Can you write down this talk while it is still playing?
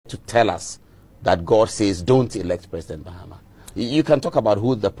to tell us that God says don't elect President Mahama. You can talk about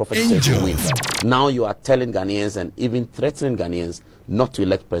who the prophet said will win. Now you are telling Ghanaians and even threatening Ghanaians not to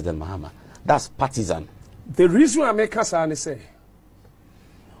elect President Mahama. That's partisan. The reason I make us say,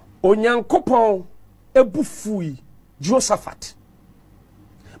 Onyankopon ebufui Josaphat,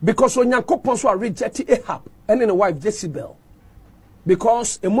 because Onyankopon so rejected Ahab and then a wife Jezebel,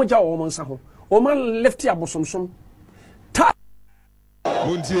 because a moja woman saho, woman left here bosomsom.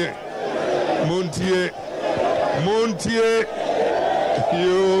 Montier,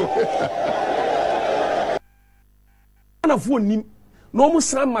 you. Of one. No more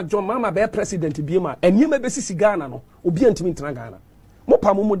son, John Mama be president Bima, and you may be Ghana, no, or be intimate in Ghana.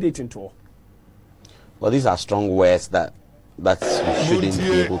 More dating tour. Well, these are strong words that we shouldn't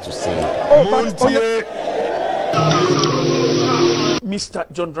be able to say.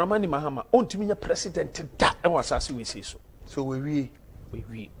 Mr. John Dramani Mahama, on to me a president that was as we say so. So we.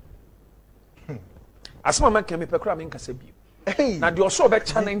 As my man came up a crime in Casabi. Now you're so bad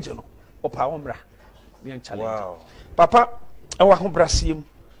challenge or Pawambra. Wow. Papa. Our home Brasil.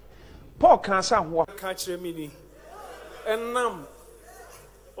 Paul cancer walk catch a mini. And nam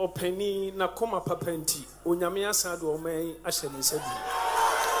o penny na coma papenti, Unyamia sad or may Ashen said.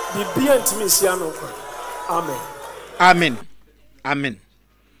 Be beyond Missiano. Amen.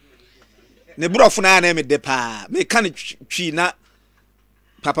 Nebrofuna name de pa, mechanic china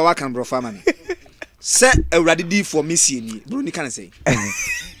Papa Wakan bro family. Set a radidi for Missy, Bruni can say.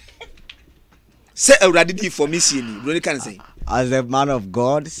 Set a radidi for Missy, Bruni can say. As a man of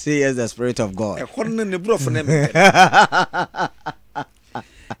God, say as the Spirit of God.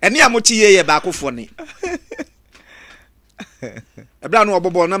 Any amuti ye back for me. A brown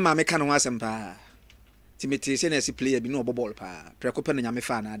obobo na mamma can was and pa. Timothy send player be no bobble pa. Precopen and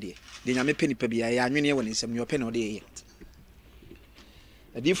Yamifana de. The Yami penny pebby, I knew when it's your pen or day yet.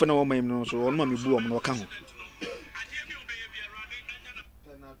 A different woman knows so on mommy boom no count.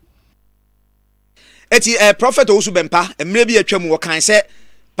 Eti prophet also bempa and maybe a chum what kind say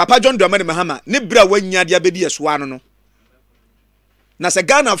Papa John Dramani Mahama Nibra when ya bedi as one no. Na se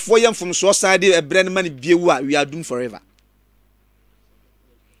Ghana for yam from society a brand money biewa we are doomed forever.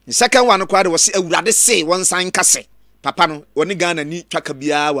 The second one quite was a rather say one sign case. Papa no oni Ghana ni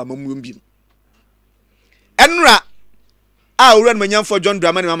twakabia wa mamumbi. Enra a uran manyam for John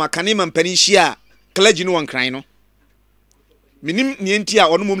Dramani Mahama kanima mpani hia clergy no one cry no. Minim nienti a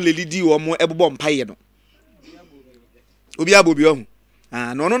ono mom lelidi wo mo ebobo mpaye no obi abobi ohu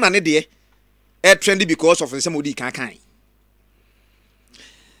no no na ne de e trendy because of some odi kan kan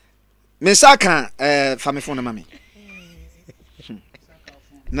me saka family phone na mami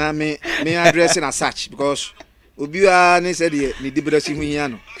na me address na search because obi a ne said ni dibrasi hu hia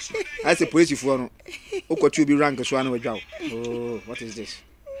no I say police for no okwatu obi rank so na wadwa oh what is this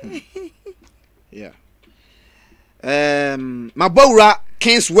yeah Mabawura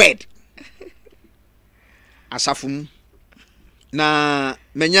King's word Asafum na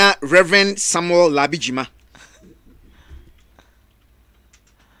menya Reverend Samuel Larbi-Gyimah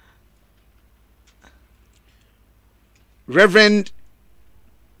Reverend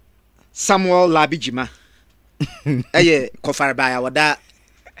Samuel Larbi-Gyimah eye kofar baya wada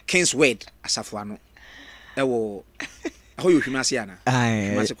King's word asafuano ewo how you himasi ana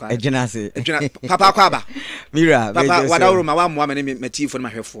ejinase papa kwaba mira papa wada ma wa mo amene meti fo na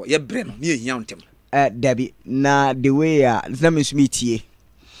hwefo ye bre no ne ehia ontem Debbie na the way na me sumi tie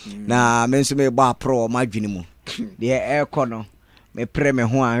na me sumi gba pro ma dwene mu de e ko no me pre me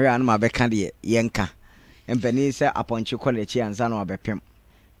ho anhwe an ma beka de yenka empani se aponche college anza na obepem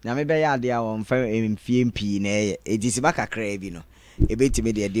na me be ya de a won fa emfie mpi na e edisiba kakra bi no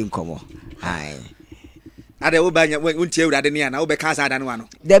ebetime de edi nkomo hai ade wo banya wontie urade ne ana wo be ka sa ada no wa no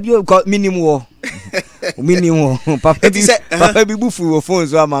Debbie ko minimum papa bi bufu wo phone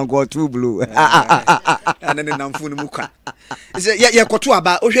so amango too blue anene na mfunu mu kwa se ye koto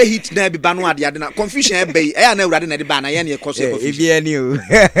aba o hwe hit na bi ba no ade na confusion e be e na urade na de ba na ye na ye koso confusion e bi ani o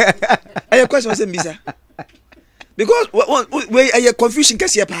e question say mbisa because we e confusion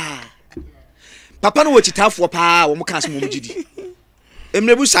kase pa papa no wo chitafo pa wo mo ka so mo gidi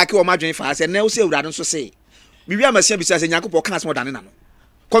emrebu sake wo madwen fa se na wo se urade so se bibi amasia bisa se nyakopo ka so dane na no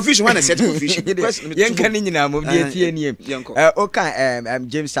confusion when I said confusion yen kan nyina mom de tie nie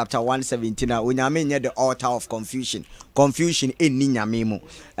James chapter 1:17 onyame nye the altar of confusion enni nyame mu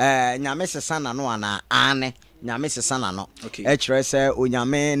nyame sesa na no ana ane nyame sesa na no e kire se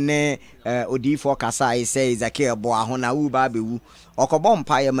onyame ne odifo kasa say Zakia boa na wu ba bewu okobo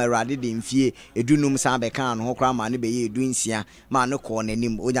mpaye marade de mfie edunum san be kan no kra ma ne be ye edunsia ma no ko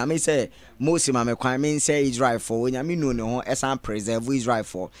nanim onyame say Moses ma me kwan me say Israel for onyame no ne ho esan preserve Israel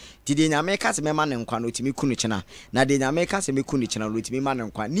for ti de nyame ka se me ma ne nkwa no timi kunu chena na de nyame ka se me kunu chena no timi ma ne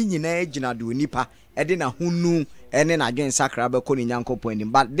nkwa ni nyina agina de onipa ede na hunu ene na dwen sakra be ko ni nyankopon ni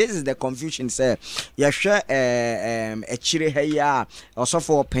but this is the confusion say yehwe chire heya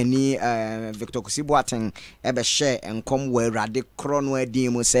osofo pani Victor Kusiboaten ebe share enkom we rade krono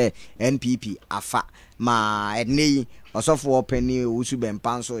adin mu say NPP afa ma ene osofo pani usu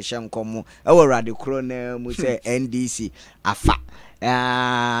bempanso hye enkom e we rade krono mu say NDC afa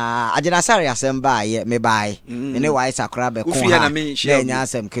ajina sare asemba ye me bai ene wai sakra be ko ha na nya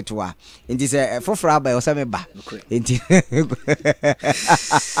asem ketwa nti se fofra ba o se me ba nti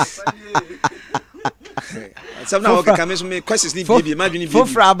some now okay come me questions ni bibi imagine bibi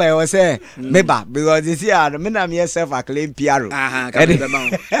fofra ba o se me ba because you see me na me self acclaim PR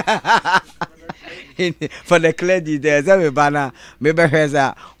for the clergy there's a banner maybe has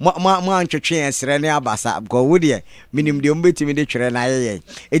a man twetwe ensere ne abasa go wo de minim de mbetimi de twere na ye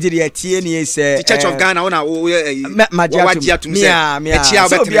e de tie ne say the Church of Ghana wona wo magia to me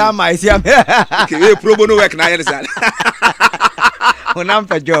so bia ma isia okay we pro bono work na ye say onam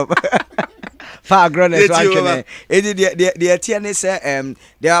for job fa grown as one e de tie ne say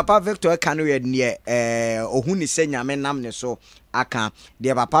the papa Victor Kanu near ohun ni say nyame nam ne so aka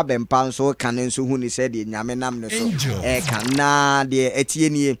de papa bempa so kan nso hu ni say de nyame nam ne so kan na de etie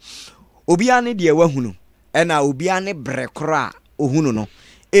nie obia ne de wahunu e na obia ne brekora ohunu no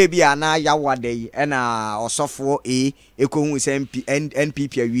ebia na yawade e na osofo ekohu say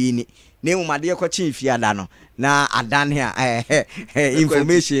NPP awi ni ne umade ko chief ada no na adan ha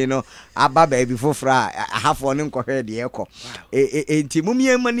information no aba ba bi fofra ahafo ne nkohwe de ekọ enti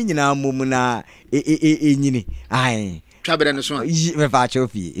mumiema ni nyina mum na enyini ai twabere no so me fa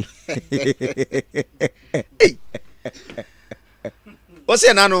chofi o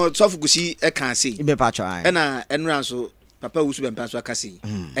se na no sofu gusi e kan sei me fa cho ai e na enura so papa wusu bempa so aka sei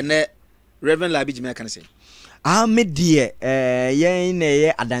ene Reverend Larbi-Gyimah kan sei me die yen na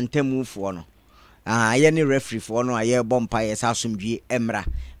ye adantamufo no ye ni referee for no aye bompa ye sasumdwie emra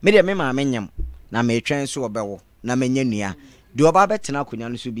me de me ma menyam na me twen so obewo na menya nua de oba betena konya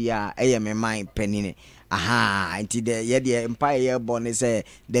no so bia eye me man panine nti de ye de empire ye born say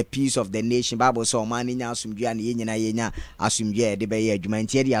the peace of the nation bible so man nya asumdwie na ye nyina ye nya asumdwie de be ye adwuma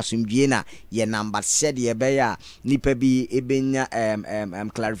nti de asumdwie na ye number said ye be ya nipa bi ebenya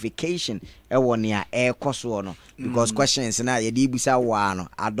clarification e woni a koso no because questions na ye di busa wa no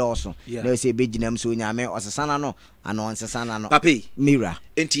adoso na say be ginam so nyame osesana no ana onsesana no papi mira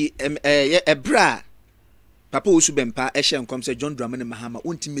enti ebra papa osu bempa e hye nkom say John Dramani Mahama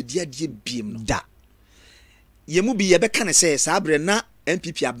onti media die biem no da yemu bi ye be kan say sabre na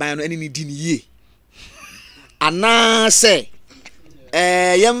NPP aban no eni ni di ni ye ana say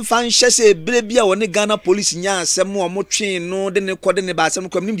yem fan hye say bre bia woni Ghana police nya asem o mo twen no de ne kode ne ba asem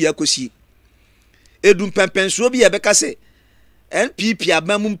kom nim bia kosi edum pempenso bi ye be ka say NPP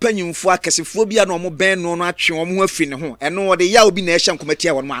aban mu mpanyimfo akesefo bia no mo ben no no atwe o mo afi ne ho eno wo de ya obi na hye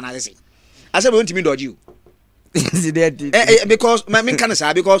nkomatia won mo anase ase be ontimi doji o because me kan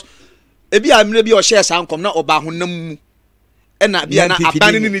say because ebi amre bi o share san kom na oba honam mu na bia na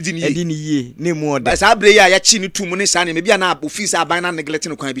aban ni di ni ye ne mu oda sa bre ya chi ni tum ni san me bia na office aban na neglect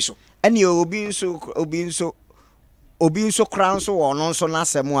no kwan bi so ene obi nso kran so wono nso na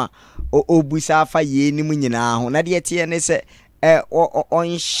asem a obusa afa ye ni mu nyina ho na de tie ne se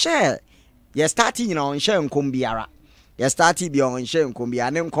on share ye starting na on share nkom biara ye starting bi on share nkom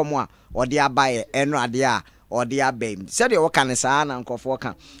biara ne nkom a ode abaye eno ade a ode abem said you can say na nkofo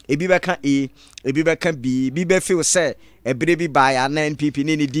kan ebi beka ebi beka bi be feel say ebire bi buy na NPP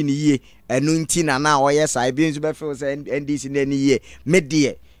ni di ni ye enu nti na oye sa ebi nso be feel say NDC ni ni ye me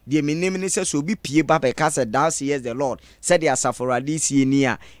de minim ni say so bi pie ba be ka say down yes the Lord said ya safora this ye ni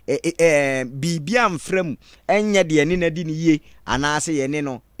a bibia mfram enye de ni na di ni ye ana say ye ni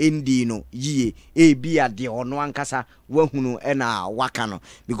no endi no yie ebi ade ono ankasa wahunu na waka no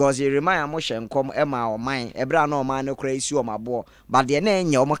because you remind am hye nkom ema oman ebra na oman no kra isi omabo but de na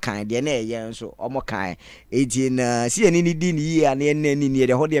enye omo kan de na eye nso omo kan eti na si eni ni di ni yie ana eni ni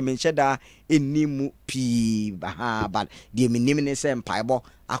de ho de menhye da enimu pi ba but de minim ne se mpaibo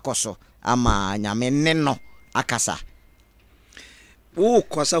akoso ama nyame ne no akasa wo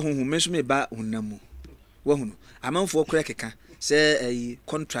kosa huhu menso me ba hunamu wahunu amanfo kra keka se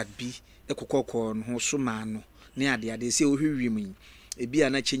contract bi ekokoko no so ma no ne ade se ohwiwi mu ebi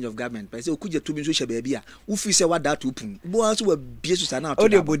na change of government but say okuje to bi so hye baabi a wo fi say wada to pum bo so wa bie so sana to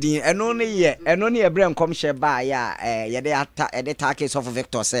ode bodin eno ne ye bre nkom hye ba ya ye de ata e de take of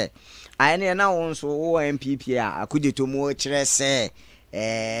Victor say ayene na won so wo MPP a akuje to mu kire say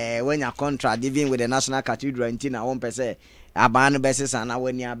when your contract even with the National Cathedral ntina won pese abanu besesa na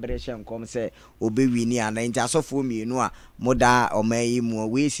wani abreshe nkom say obewini ana nti asofo mienu a moda omayi mu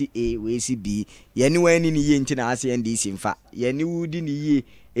we si A we si B ye ni wani ni ye ntina ase NDC mfa ye ni wudi ni ye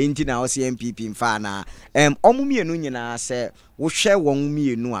ntina ose MPP mfa na omu mienu nyina say wo hwe won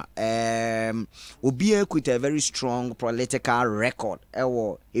mienu a obi akuta a very strong political record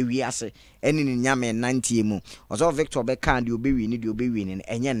ewo ewiase eni ni nyame nantie mu oso Victor be kan de obewini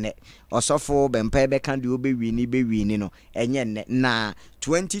enye nne osofo bempa be kan de obewini no enye nne na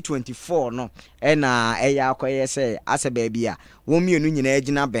 2024 no ena eya akoye say ase baabi a wo mienu nyina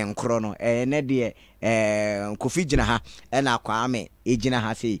agina benkro no ne de Kofi gina ha ena Kwame egina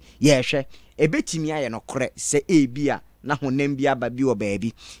ha sei ye hwe ebetimi aye no kore se ebia na honam bia ba bi wo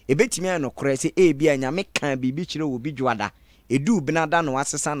baabi ebetimi aye no kore se ebia nyame kan bibi kire wo bi dwada edu binada no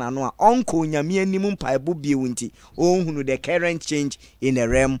asesa na no a onko nyame anim mpaebo bie wonti ohunu the current change in the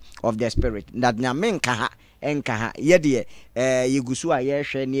realm of the spirit that nyame nka ha yede yegusu a ye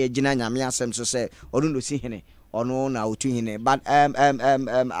hwe ne agina nyame asem so se onuno si hene ono na otu hene but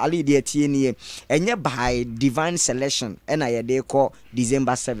ali de tie nie enye by divine selection na ye de call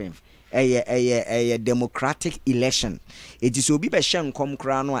December 7th a democratic election. It is obi be hye nkom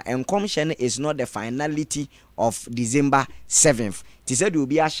kra no a enkom hye is not the finality of December 7th. Ti said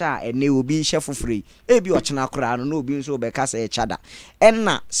obi ahya ene obi hye fofore ebi ochena kra no obi nso be ka say chada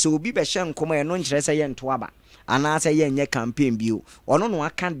enna so obi be hye nkom e no nkire say ye nto aba ana say ye nye campaign bio ono no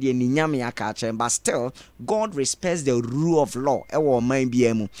aka de ni nyame aka ache but still God respects the rule of law e wo man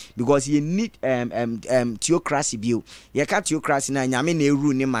bia mu because you need theocracy bio ye ka theocracy na nyame na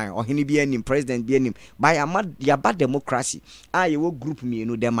eru ni man ohene bia ni president bia ni by ya bad democracy ye wo group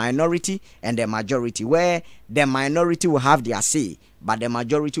mienu the minority and the majority where the minority will have their say but the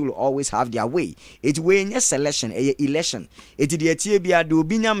majority will always have their way. It when a selection, a election. It the atibia do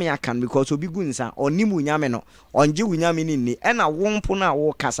be nyame akan because obi gunsa onimu nyame no onje wunyame ni na wompo na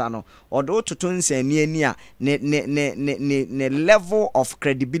wo kasa no odo totonse ne level of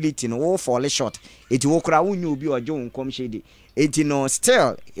credibility no wo fall short. It wo kra wunyu obi oje wonkom shede. It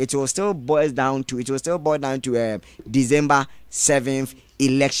will still boil down to December 7th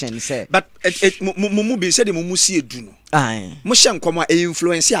election say but mumu be said mumu si edu no mo hye nkomo e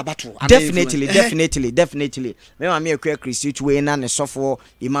influence abato definitely me ma me akwa Christ we na ne sofo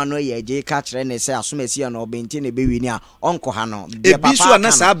Emmanuel yeje ka kire ne say asomasi na obenti ne bewini a onko ha no e bi so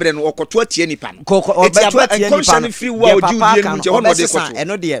na sa abre no okoto atie nipa no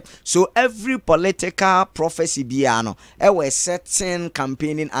so every political prophecy bia no e we certain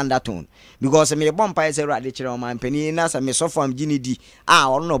campaigning undertone because me bompa say rade kire o man pani na sa me sofo am gini di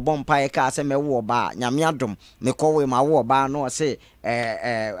ono bompa e ka say me wo ba nyame adom me kowe ma wo ba no say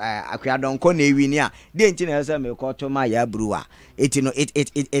akwadon ko na ewini a de nti na say me ko to ma ya bruwa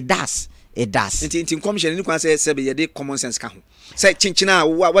it does nti commission ni kwa say be ye de common sense ka ho say chinchina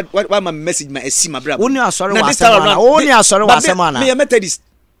what my message ma esi ma bra oni asori wa asema na me methodist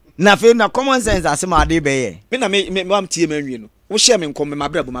na fe na common sense asema ade be ye me na me am tie manwie no wo share me nkom me ma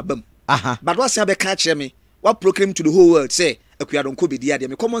bra bo ma bam but what say be ka kire me what proclaim to the whole world say akwadon ko be dia de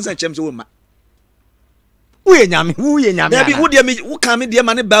me common sense chem say wo ma uye nyame abi wo de me wo ka me de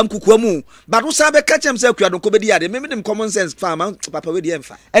ma ne ba nkukua mu but wo sa be ka chem say akwadon ko be dia de me dem common sense fa ma papa we de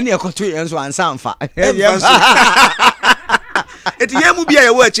emfa ene ekoto enso ansa mfa eti ye mu bia ye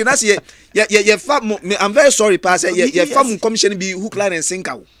wo achi na se ye fa I'm very sorry pa say ye fa mu commission bi hook line and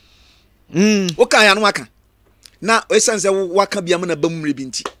sinker wo wo kan ya no aka na esanse wo aka bia na bamure bi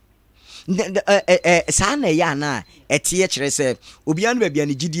nti sa na ya na etie kire se obia no bia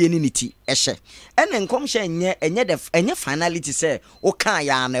ne gidie ni niti ehye ene nkom hye enye finality se wo kan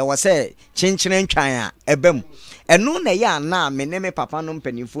ya na wo se chinchire ntwan a ebam eno na ya na me ne me papa no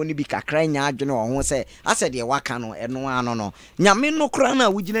mpanimfo ni bi kakra nya adwene wo ho se ase de waka no eno ano no nyame no kra na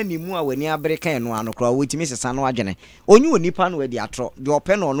wugina nimu a wani abreka eno ano kra wotimi sesa no adwene onyi onipa no wadi atro de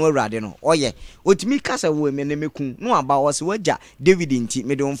ope no no awurade no oye otimi kasa wo me ne meku no aba wo se waja David nti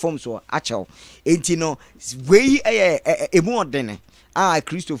me de onfom so achew enti no wei emu odene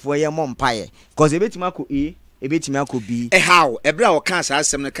Christopher ye mompaye cause ebetima ko ebetima akobi how ebra o kan sa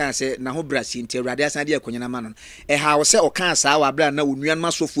asem no kan se na ho brasi nti awurade asan de akonyana ma no how se o kan sa wa bra na onuan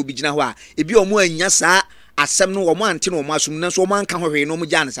masofo bi gina ho a ebi o mo anya sa asem no o mo ante no o mo asum na so o man ka ho hwe no mo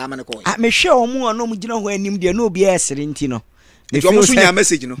gya ne sa ma ne ko me hwe o mo no mo gina ho anim de na obi esere nti no me feel nya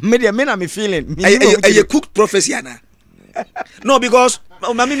message no me de me na me feeling a cooked prophecy ana No, because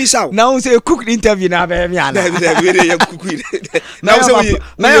mami misao. Now say cook the interview na be me ana. Now say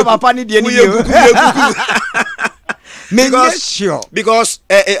my papa ni die ni. Because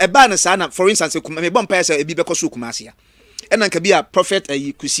a ban sana, for instance, me bon pesa e bi be koso Kumasi ya. And anka bi a prophet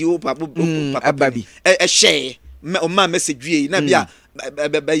kusi o papa baby. Share o ma message wie na bi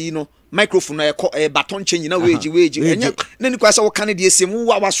a you know microphone na e baton change na weji enye na ni kwasa wo kan de esem wo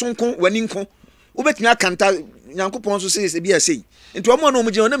wasonko wani nko wo betumi akanta Nyankopon so say bi a say nti o mo na o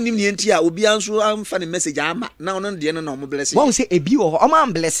mo je onam nim ne nti a obi anso amfa ne message ama na ono de no na o mo bless won say ebi wo o ma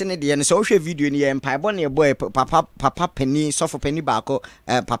bless ne de ne so wo hwe video ne ye mpa bo ne boy papa pani sofo pani baako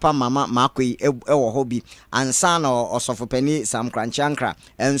papa mama makoi e wo hobi ansa na osofo pani sam kranchankra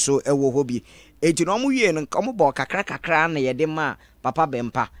enso e wo hobi eti no mo wie no ko mo bo kakra na ye de ma papa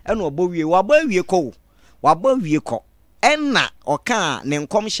bempa e no obo wie wa ba wie ko enna oka ne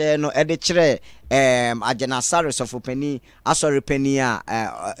nkom hye no e de kire agena sare of penny asori penny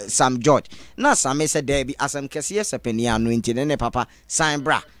Sam George na Sam said there be asem kese yes penny anu nti ne papa sign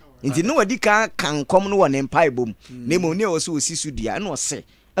bra nti no wadi kan kom no won empa ibom ne mo ne oso osisu dia na ose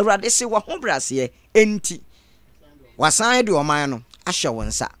awurade se wa ho brase enti wasan de o man no ahye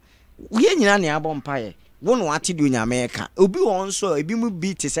wonsa ye nyina ne abompa ye wo no ate de onyame ka obi won so ebi mu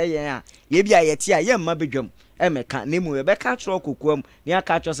bi te se yen a ye bia ye tie a ye mma bedwam emeka nemu ebeka tro kokuam ni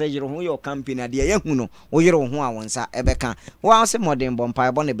aka tro se yire ho yo campaign ade ye hu no wo yire ho a wonsa ebeka wo se modern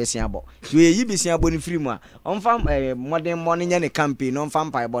bompa bo ne besia bo ye yi besia bo ni free mu a onfa modern money nya ne campaign no mfa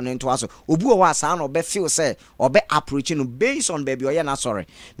mpa bo ne nto aso obu o wa sa na obe feel say obe approach no based on baby oye na sorry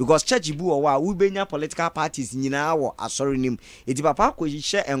because church bu o wa we benya political parties nyina wo asori nim eti papa ko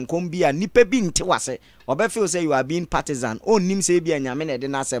hye enkom bi a nipa bi nte wase obe feel say you are being partisan on nim say bi anyame na de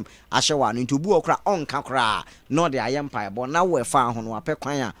na asem ahyewa no ntobu okra onka kra no de ayempa ebo na we fa ho no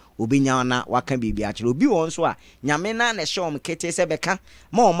apekwan a obinya na waka bibia akire obi won so a nyame na na hye om kete se beka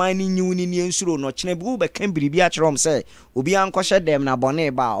ma o man ni nyiwu ni ensuro no kyene bi be kan biribi akire om se obi anko hye dem na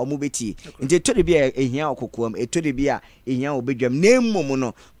bone ba o mu beti nti etode bi ehia okokoam etode bi a ehia obedwam na emmom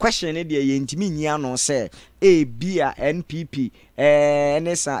no question ne de ye ntimi nyia no se bia NPP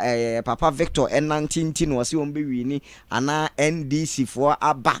nesa papa Victor N19 no se on be wini ana NDC for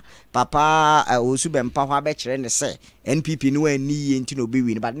aba papa osu bempa ho abekire ne se NPP no ani ye nti no be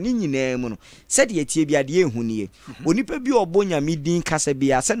wini but ni nyina mu no se de tie bia de ehuni onipa bi obo nyame din kasa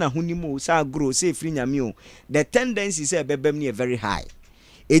bia se na hunimo sa grow se free nyame o the tendency say bebem ne very high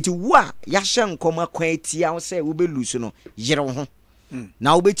eti wo a ya hye nkoma kwan tia wo se wo be lose no yire ho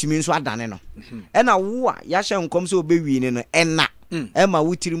na obetimi nso adane no ena wo a ya hye nkom se obewi ne no ena ema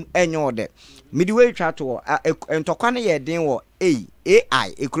wutirim enye ode midwe twa to entokwa ne ye den wo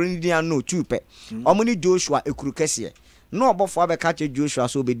AI ekronidia no tupe omuni Joshua ekuru kese no obofo abeka che Joshua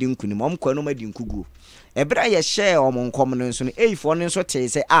so obedi nkunim omkwa no madi nkuguo ebra ye share omonkom no nso no eifo no nso te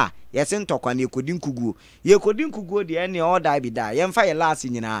se yesi ntokwa ne ekodi nkuguo de ene order bi da ye mfa ye last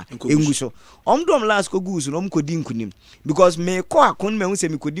nyina engu so omdom last kogu so no mkodi nkunim because me ko akon me hu se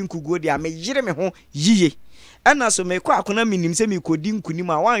me kodi nkuguo de a me yire me ho yiye ana so me ko akona minim se me kodi nkunim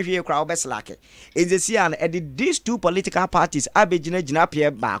a wanhwe kra obeslake enzesi an these two political parties abegina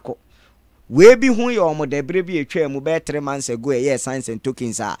pie baako we bi hu ye omo debre bi etwa mu be 3 months ago ye signs and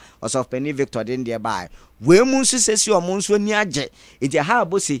tokens of Penny Victor den there by we mu nso sesi omo nso ni age enti ha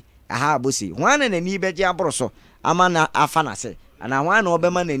abosi wana na ni beje abroso ama na afana se ana wana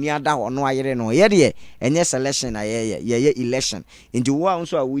obema na ni ada ho no ayere no ye de enye selection na ye election enti wo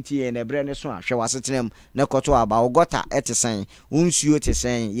nso a wuti ye na bre ne so ahwe wasetenem na koto aba ogota etesen unsuo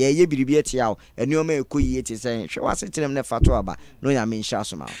tesen ye biribi etia enioma ekoyi etesen hwe wasetenem na fato aba no nya me nsha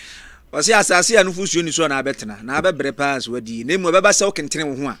so ma wasi asase anu fusuo ni so na abetena na abebre pass wadi na mu beba se okentene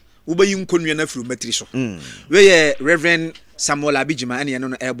wo ho a wo bayi nkonua na furu matri so we ye Reverend Samuel Larbi-Gyimah ene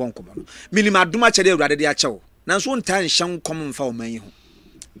no ebon komo no minim adoma kyede awurade de akyewo na so ntan hyan kom mfa wo man ho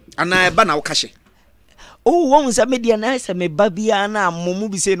ana eba na wo kahye won se media na se me babia na momu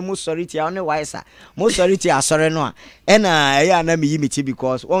bi se no mo sorry tia one waisa mo sorry tia asore no a ena ya na me yimiti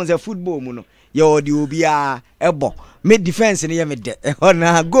because won se football mu no ye odi obi a ebo me defense ne ye me de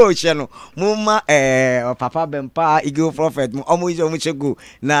ona go che no mumma papa bempa Eagle Prophet mu omo izo mu che go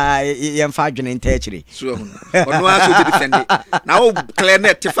na ye mfa adwene ntachire so ono aso de defend na wo clear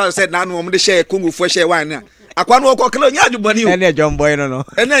net tifa said na no omo de share kongo fo share wan na akwa no ko kele nya adwubani o ene John Boy no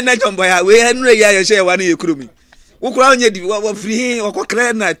ene John Boy we enu ya share wan ye kurumi wo kura onye di wo free wo ko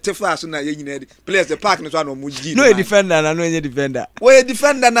clear net tifa so na ye nyina di players the park no so na omo gi no defender na no nye defender we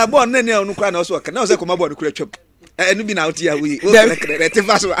defender na ball ne onu kura na so ka na so ko ma ball no kura twam enu bi na out here we clear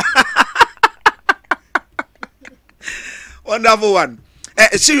tifa so wonderful one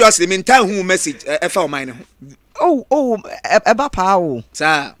seriously mean time who message FL mine eba pa o.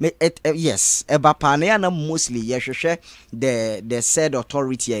 Sir. Yes, eba pa na na mostly yehwehwe the said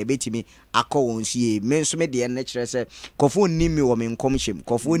authority a betimi akọ wonsie me nso me de na kire se kofo nimi wo me nkomhyem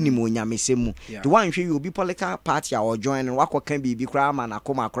kofo nimi onyamesemu the one hwe you be political party or join wakọ kan bibi kra ma na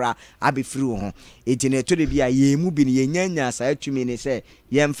koma kra abi free wo ho enti na to de bia ye mu bi ne yenya sa atumi ne se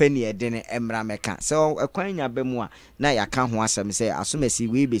yemfa ne ede ne emra meka so ekwan nya ba mu a na yaka ho asem se asomasi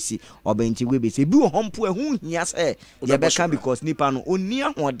we besi obanti we besi bi wo hompo ehu hia se ye beka because nipa no oni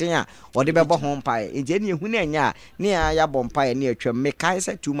ahoden a ode bebo hompa enti ne ehu na nya ne ya bompa ne atwam me kai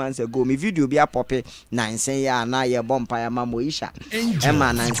se 2 months ago video bi apope nansen ya na ye bompa ya ma Moisha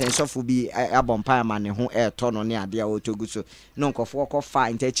ema nansen sofo bi abompa ya ma ne ho eto no ne ade a otogu so no nkofo ko fa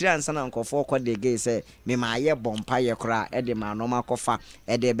ntachiri ansa na nkofo ko de ge se me ma ye bompa ye kra e de ma no ma ko fa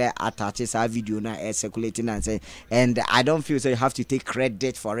e de be attach sa video na circulating nansen and I don't feel so you have to take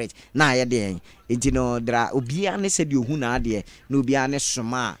credit for it na ye de intino dra obia ne se de ohu na ade na obia ne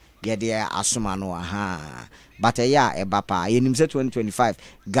soma ye de asoma no aha but ebapa yenim se 2025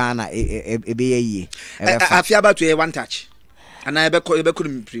 Ghana ebe ye afia ba to one touch ana ebe ko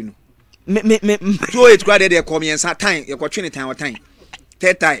mpiri no me so it kwade de come yensa time ye ko twene time o time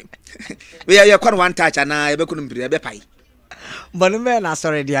third time we ye ko one touch ana ebe ko mpiri ebe pai but me na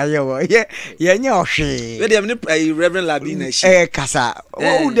sorry dia ye nya ohwe we dem ni Reverend Labi na shi kasa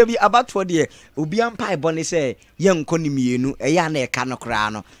o de bi abato de obi ampa ebone se ye nkoni mienu ya na eka no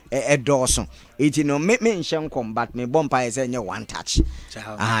kra no doso iti no me nhye nkom but me bompa se nya one touch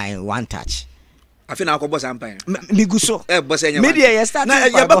one touch afi na akobo sampa mi guso boss nya media ye start na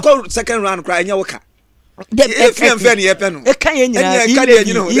ye ba ko second round kra nya woka FM ye pe no e kan ye nyina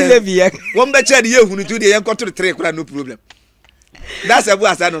ile won be che de ye hunu tu de ye nkoto 3 kra no problem. That's a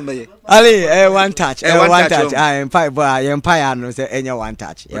boy no me. Ali one touch empire boy empire no say enya one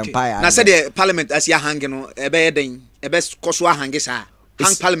touch empire na say the parliament as ya hang no e be den e be koso hang sa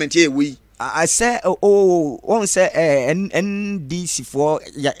hang parliament ye we I say one say NDC for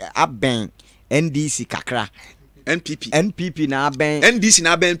aben NDC kakra NPP na aben NDC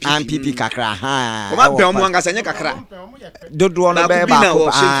na aben NPP kakra ha o ma be omo anga sanye kakra dodo no be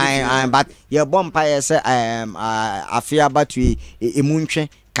ba but ye bompa ye say afia batui emuntwe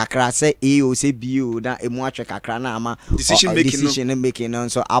kakra say o say bio na emu atwe kakra na ama decision making no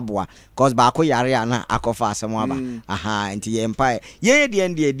so aboa cause ba ko yare ana akofa asem aba aha nti ye empire ye de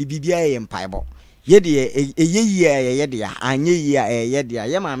ende di bibia ye empire bo ye de ye de anye ye de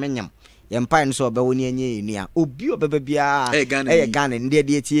ye ma menyam empire no so be woni anye enua obi obebe bia Ghana ndi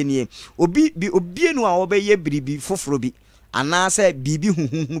de tie nie obi enu a obeye biribi foforo bi ana se bibi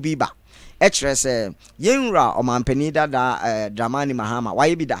huhuhu bi ba kire se yenra omampani dada Dramani Mahama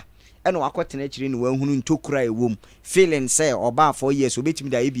waye bi da eno akotena kire ni wanhunu ntokura ewom feeling say oba 4 years obetimi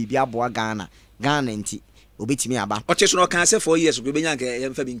da ye bibi aboa Ghana nti obetimi aba ocheso no kan say 4 years go benya nke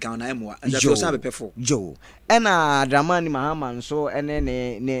yemfa bi nkan na emoa ndaso sa bepefo jo ena Dramani Mahama nso ene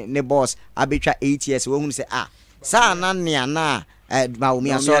ne boss abetwa 8 years wanhunu say sa na ne na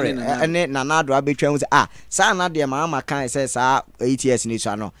Baumi sorry ene nanado abetwa hu say sa na de Mahama kan say sa 8 years ni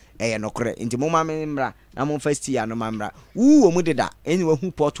so no no kore nti moma memra na mo first year no mamra wo mu deda eni wa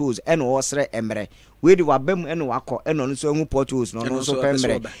hu portals eno wo sre emre we di wabam eno wakọ eno no so hu portals no so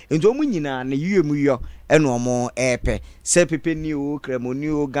pemre nti omu nyina na yiye mu yo eno mo epe se pepe ni o kremoni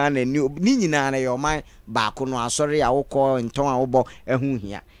o Ghana ni nyina na yo man ba ko no asori ya wokọ nton a wobo ehu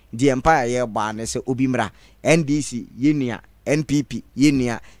hia di empire ye ba na se obi mra NDC yenua NPP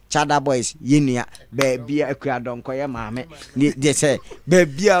yenua Chada boys yenua be bia akua donko ye maame de say be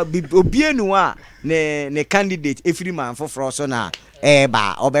bia obienu a ne candidate efiri man foforo so na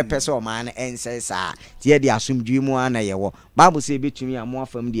ba obepese o man ense sa tie de asumdwi mu ana ye wo bible say betumi amo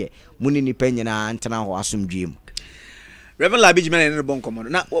afam de muni ni panyina ntena ho asumdwi mu Reverend Larbi-Gyimah ne bon komodo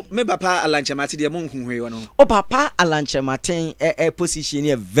na me papa alanchemate de mon hunhwe no o papa alanchemate position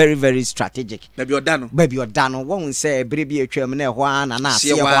here very very strategic baby odano won say brebi atwam na ho ana na ase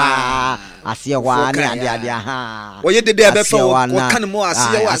ho ne ade ha wo ye dede be fa wo kan mo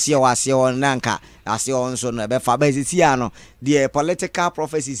ase ho nanka ase ho nso no be fa ba sisi ano the political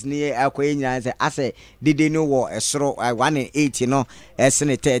prophecies ni akoyenya say ase dede no wo esoro 180 no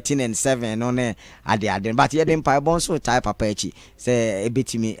esene 13 and 7 no ne ade but ye dem pa bon so type papa echi say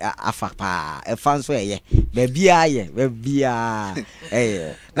ebetimi afa pa efanso eye bebia ye bebia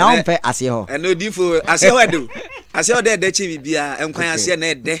na on pe ase ho no difo ase ho edo ase ho de chi bibia enkwan ase na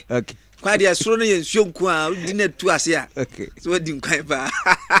ede okay kwa dia soro no ye nsuo nku a di na tu ase a okay so di nkwan pa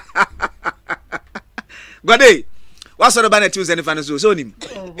Gode What's the banner to send fans so him?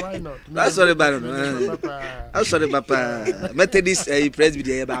 Why not? That's sorry, Baron. I'm sorry, Papa. Methodist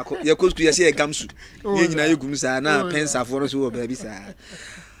Presbyterian back. Your coach, you see a gamsu. You gumsa now, pensa for us who baby.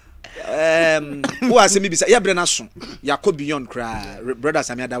 Who has me beside Yabrenason? Yakob beyond cry.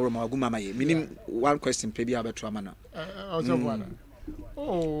 Brothers, I'm at Guma, meaning one question, maybe about Tramana.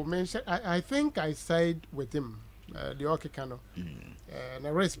 Oh, man, I think I side with him, the Okikano.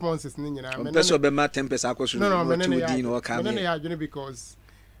 The response is Nina. No, because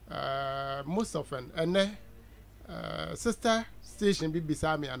most often, and sister station be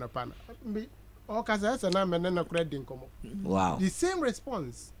beside me and a pan. All Casas and I'm a credit. Wow. The same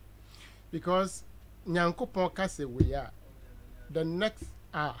response. Because Nyanko Ponkase we are the next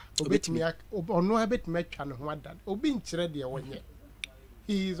obit me or no habit make and what that obin ready one year.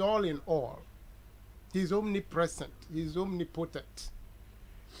 He is all in all. He is omnipresent, he is omnipotent.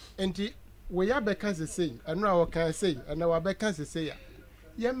 And we are because say, and now can say, and our beckons say,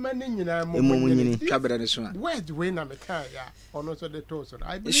 yeah, man, in where's the way I'm a car, or not so the toast.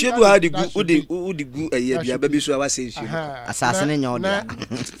 I should have the good a year, baby, so I was saying, assassinating your name,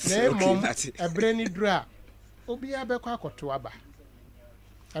 a brainy dra. Obia Bequaco to Abba.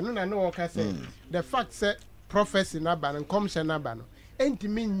 And I know what I say. The fact said prophecy Naban and commission Naban. Ain't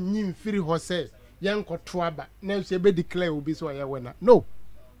mean nim free horse, young Cotuaba. Now she be declare will be so a winner. No,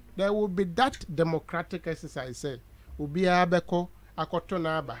 there will be that democratic exercise. Say, Ubia Beko.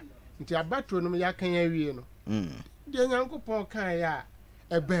 Akotona aba nti abatro no ya kan awie no de nyankopon kan ya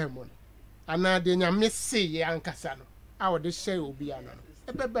ebem ana de nyame se ye ankasa no a wo de hye obi ana no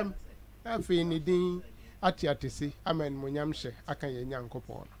ebebem afi ni din atiatese amen mo nyam hye akan ye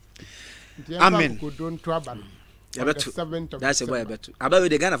nyankopon nti amen ko don to aba no that's a boy better. About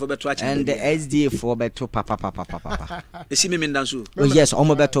the Ghana for better and the SDA for better papa. You see me in dance. Oh yes,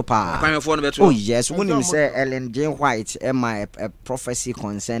 almost better pa. Oh yes, when you say Ellen J. White, a prophecy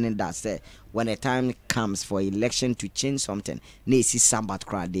concerning that say when the time comes for election to change something, they see Sabbath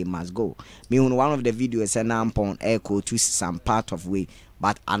crowd they must go. Me on one of the videos said now on echo to some part of way.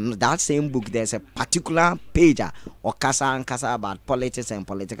 But on that same book, there's a particular page or kasa about politics and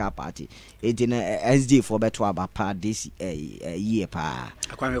political party. It in a SD for better about part this year pa.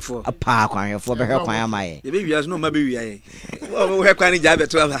 A pa for better kwayama. The baby has no maybe we are quite jab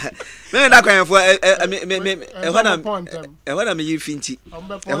to have. Me na kwan for when I'm you finti.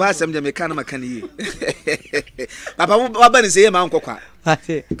 E wa asem de meka na maka ni. Papa what ban say ma nkokwa.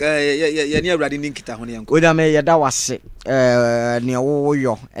 Ya ni awrade ni nkita ho ne yanko. Oda me yeda wase ne wo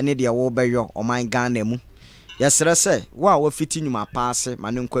yo ene de wo be yo o man Ghana mu. Yesere se wo fiti nyuma paase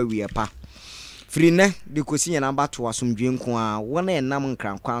ma ne nkwa wie pa. Free ne de kosi nyana bato asomdwe nko a wo na enam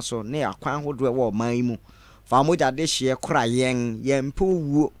nkrankwan so ne akwan hodo wo man mu. Fa moja de hye kora yen po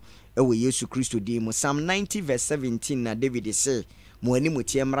wuo ewe Yesu Kristo di mu. Psalm 90 verse 17 na David say mo ani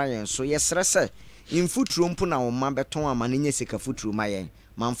mutie mra yen so yesere se imfuturo mpo na wo ma beton amane nye sika futuro ma yen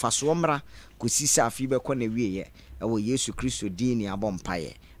manfaso mra kosisa afi be ko na wieye ewe Yesu Kristo di ni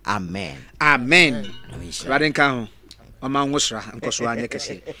abompaye. Amen. Amen. Raden kan ho o ma nwosra nkoso anye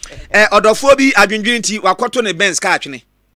kese odofo bi adwendwen ti wakoto ne Benz ka atwene